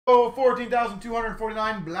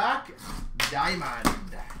14,249 black diamond.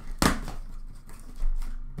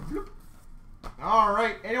 Bloop. All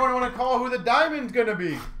right. Anyone want to call who the diamond's going to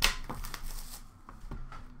be?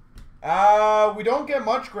 We don't get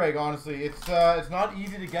much, Greg, honestly. It's not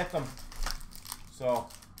easy to get them. So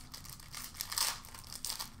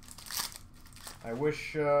I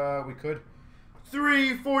wish we could.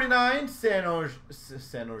 349 San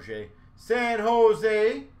Jose.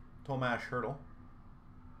 Tomasz Hertl.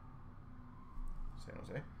 San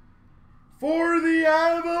Jose. For the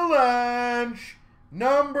Avalanche,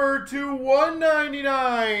 number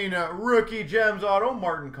 2/199 rookie gems auto,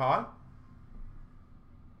 Martin Kaut.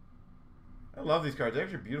 I love these cards. They're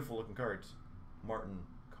actually beautiful looking cards. Martin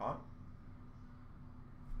Kaut.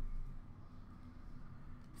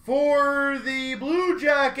 For the Blue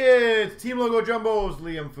Jackets, team logo jumbos,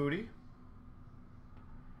 Liam Foudy.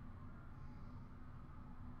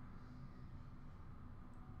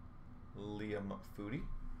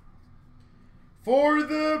 For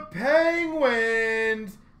the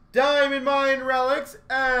Penguins, Diamond Mine Relics,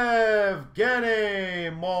 Evgeny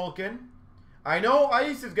Malkin. I know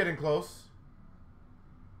Ice is getting close.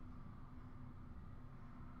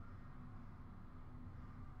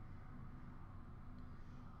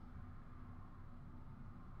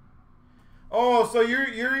 Oh, so you're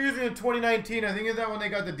using a 2019. I think is that when they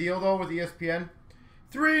got the deal though with ESPN.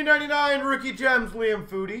 $3.99 rookie gems, Liam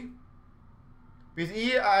Foudy. Because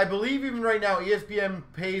I believe even right now ESPN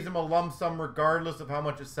pays him a lump sum regardless of how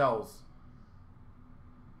much it sells.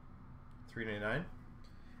 $3.99.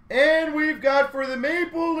 And we've got for the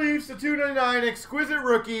Maple Leafs a $2.99 exquisite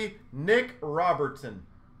rookie, Nick Robertson.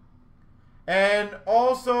 And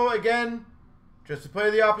also, again, just to play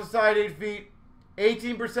the opposite side, 8 feet,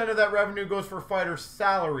 18% of that revenue goes for fighter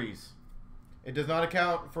salaries. It does not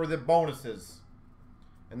account for the bonuses.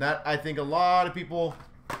 And that, I think a lot of people,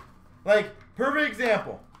 like, perfect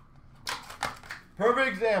example. Perfect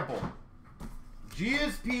example.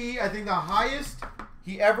 GSP, I think the highest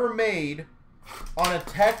he ever made on a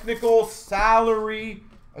technical salary,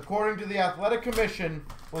 according to the Athletic Commission,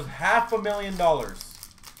 was $500,000.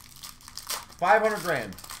 500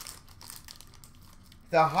 grand.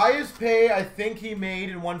 The highest pay I think he made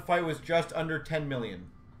in one fight was just under 10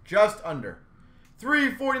 million. Just under.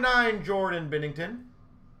 $3.49 Jordan Binnington.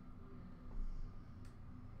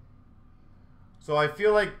 So I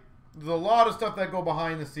feel like there's a lot of stuff that go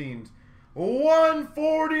behind the scenes.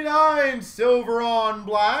 $149 silver on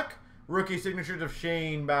black. Rookie signatures of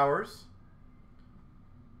Shane Bowers.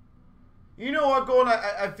 You know what, Golden?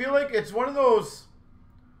 I feel like it's one of those...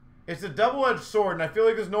 It's a double-edged sword, and I feel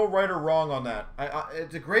like there's no right or wrong on that.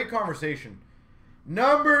 It's a great conversation.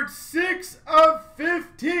 Numbered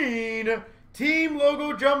 6/15. Team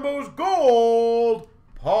logo jumbos gold.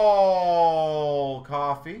 Paul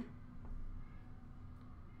Coffey.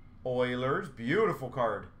 Oilers. Beautiful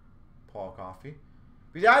card. Paul Coffey.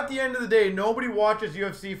 Because at the end of the day, nobody watches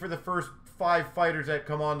UFC for the first 5 fighters that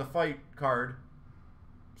come on the fight card.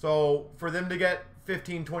 So for them to get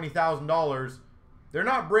 $15,000, $20,000, they're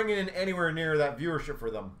not bringing in anywhere near that viewership for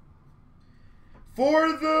them.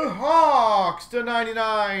 For the Hawks to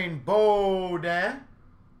 99, Baudin.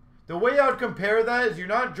 The way I would compare that is you're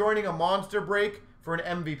not joining a monster break for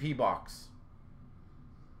an MVP box.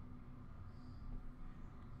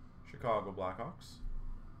 Chicago Blackhawks.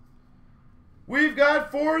 We've got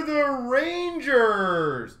for the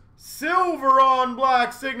Rangers, silver on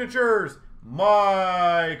black signatures,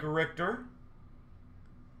 Mike Richter.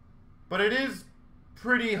 But it is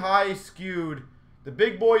pretty high skewed. The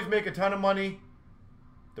big boys make a ton of money.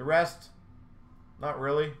 The rest, not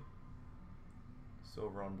really.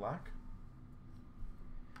 Silver on black.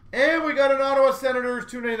 And we got an Ottawa Senators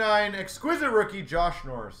 $2.99 exquisite rookie, Josh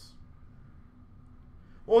Norris.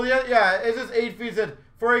 Well, yeah, it's just 8 feet.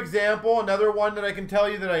 For example, another one that I can tell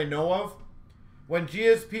you that I know of. When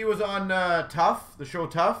GSP was on Tough, the show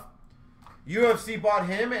Tough, UFC bought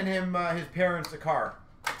him and his parents a car.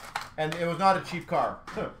 And it was not a cheap car.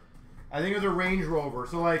 I think it was a Range Rover.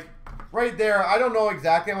 So, like, right there, I don't know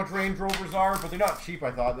exactly how much Range Rovers are, but they're not cheap,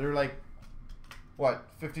 I thought. They're like, what,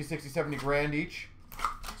 50, 60, 70 grand each?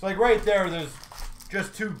 So, like, right there, there's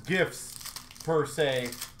just 2 gifts, per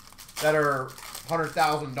se, that are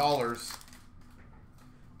 $100,000.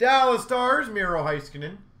 Dallas Stars, Miro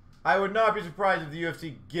Heiskanen. I would not be surprised if the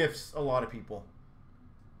UFC gifts a lot of people.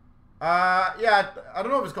 Yeah, I don't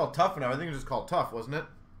know if it's called Tough now. I think it's just called Tough, wasn't it?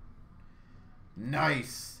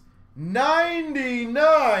 Nice.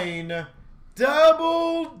 99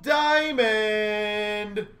 double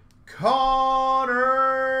diamond Connor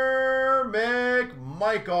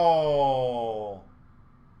McMichael.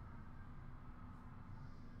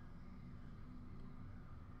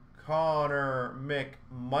 Connor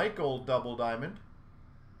McMichael double diamond.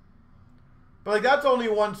 But like that's only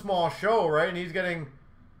one small show, right? And he's getting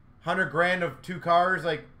 100 grand of 2 cars.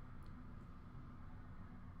 Like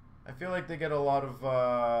I feel like they get a lot of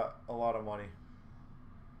money.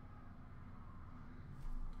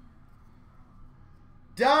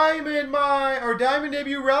 Diamond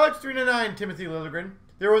debut relics 399 Timothy Lilligren.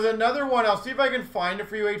 There was another one. I'll see if I can find it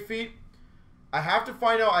for you, 8 feet. I have to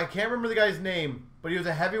find out. I can't remember the guy's name, but he was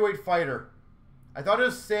a heavyweight fighter. I thought it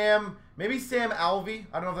was Sam, maybe Sam Alvey.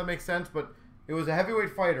 I don't know if that makes sense, but it was a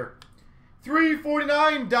heavyweight fighter.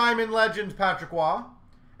 349 Diamond Legends Patrick Waugh.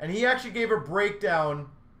 And he actually gave a breakdown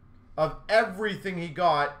of everything he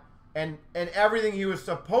got and everything he was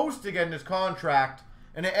supposed to get in his contract.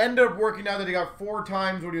 And it ended up working out that he got 4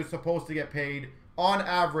 times what he was supposed to get paid on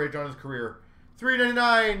average on his career.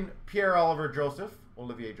 399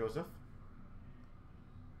 Olivier Joseph.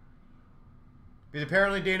 Because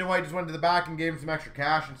apparently Dana White just went to the back and gave him some extra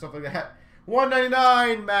cash and stuff like that.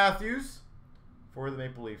 199 Matthews for the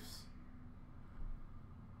Maple Leafs.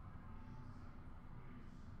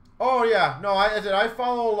 Oh yeah, no, I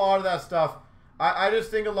follow a lot of that stuff. I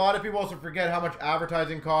just think a lot of people also forget how much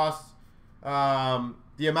advertising costs.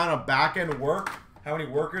 The amount of back-end work, how many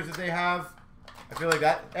workers that they have. I feel like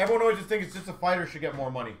that everyone always just thinks it's just a fighter should get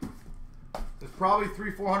more money. There's probably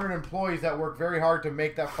 300-400 employees that work very hard to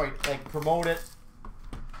make that fight, like promote it,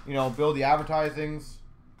 you know, build the advertisings,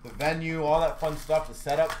 the venue, all that fun stuff, the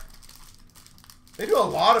setup. They do a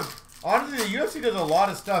lot of, honestly, the UFC does a lot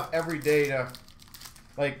of stuff every day to,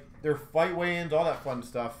 like, their fight weigh-ins, all that fun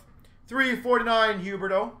stuff. 349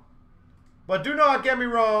 Huberto. But do not get me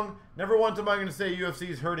wrong, never once am I going to say UFC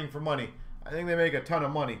is hurting for money. I think they make a ton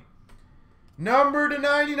of money. Number to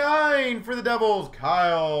 99 for the Devils,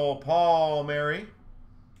 Kyle Palmieri.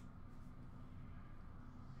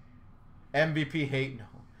 MVP hate, no.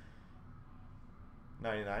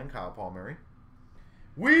 99, Kyle Palmieri.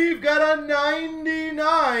 We've got a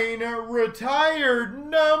 99 retired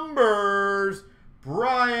numbers,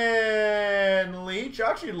 Brian Leach.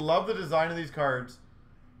 I actually love the design of these cards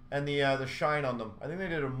and the shine on them. I think they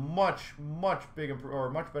did a much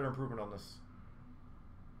better improvement on this.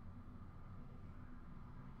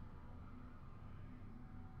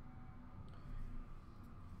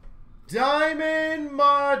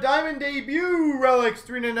 Diamond debut relics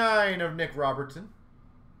 399 of Nick Robertson.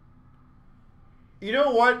 You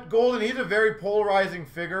know what, Golden? He's a very polarizing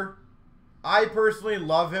figure. I personally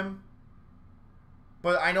love him,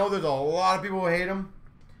 but I know there's a lot of people who hate him.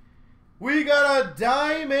 We got a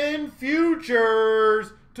Diamond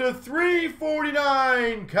Futures to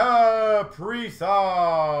 349 Kaprizov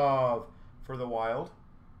for the Wild.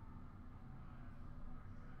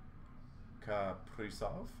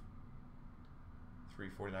 Kaprizov.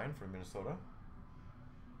 349 for Minnesota.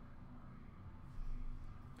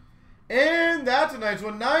 And that's a nice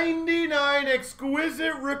one. 99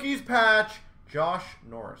 exquisite rookies patch, Josh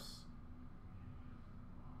Norris.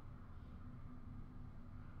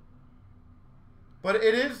 But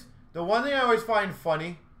it is, the one thing I always find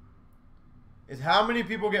funny is how many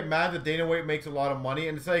people get mad that Dana White makes a lot of money.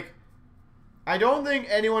 And it's like, I don't think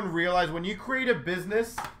anyone realized when you create a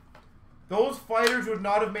business, those fighters would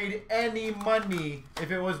not have made any money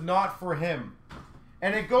if it was not for him.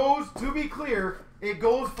 And it goes, to be clear, it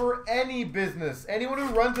goes for any business. Anyone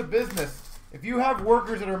who runs a business, if you have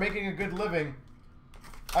workers that are making a good living,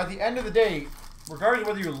 at the end of the day, regardless of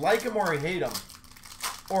whether you like him or hate him,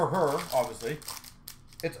 or her, obviously,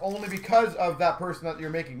 it's only because of that person that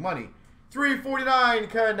you're making money. 349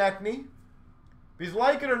 Konechny. If you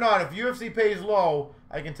like it or not, if UFC pays low,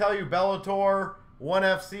 I can tell you Bellator,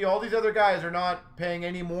 1FC, all these other guys are not paying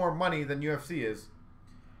any more money than UFC is.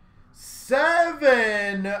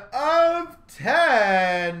 7 of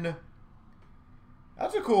 10.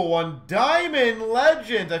 That's a cool one. Diamond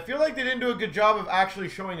Legends. I feel like they didn't do a good job of actually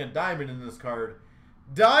showing a diamond in this card.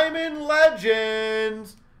 Diamond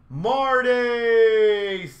Legends.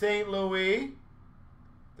 Marty St. Louis.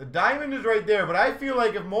 The diamond is right there, but I feel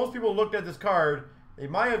like if most people looked at this card, they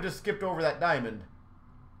might have just skipped over that diamond.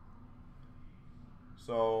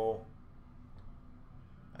 So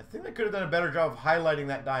I think they could have done a better job of highlighting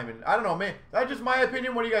that diamond. I don't know, man. That's just my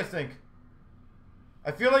opinion. What do you guys think?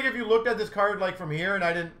 I feel like if you looked at this card like from here and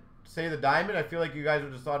I didn't say the diamond, I feel like you guys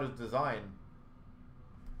would just thought it was design.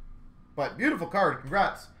 But beautiful card.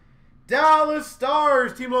 Congrats. Dallas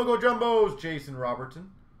Stars Team Logo Jumbos. Jason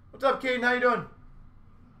Robertson. What's up, Caden? How you doing?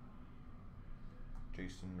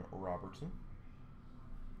 Jason Robertson.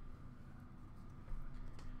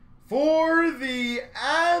 For the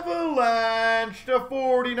Avalanche to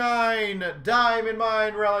 49, Diamond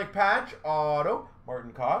Mine Relic Patch, auto,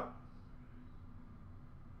 Martin Cott.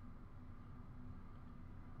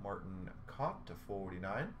 Martin Cott to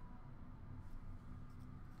 49.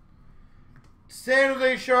 San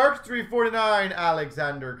Jose Sharks, 349,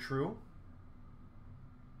 Alexander True.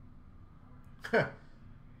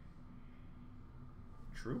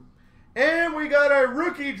 True. And we got our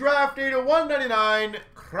rookie draft data 199,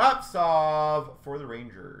 Kravtsov for the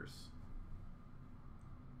Rangers.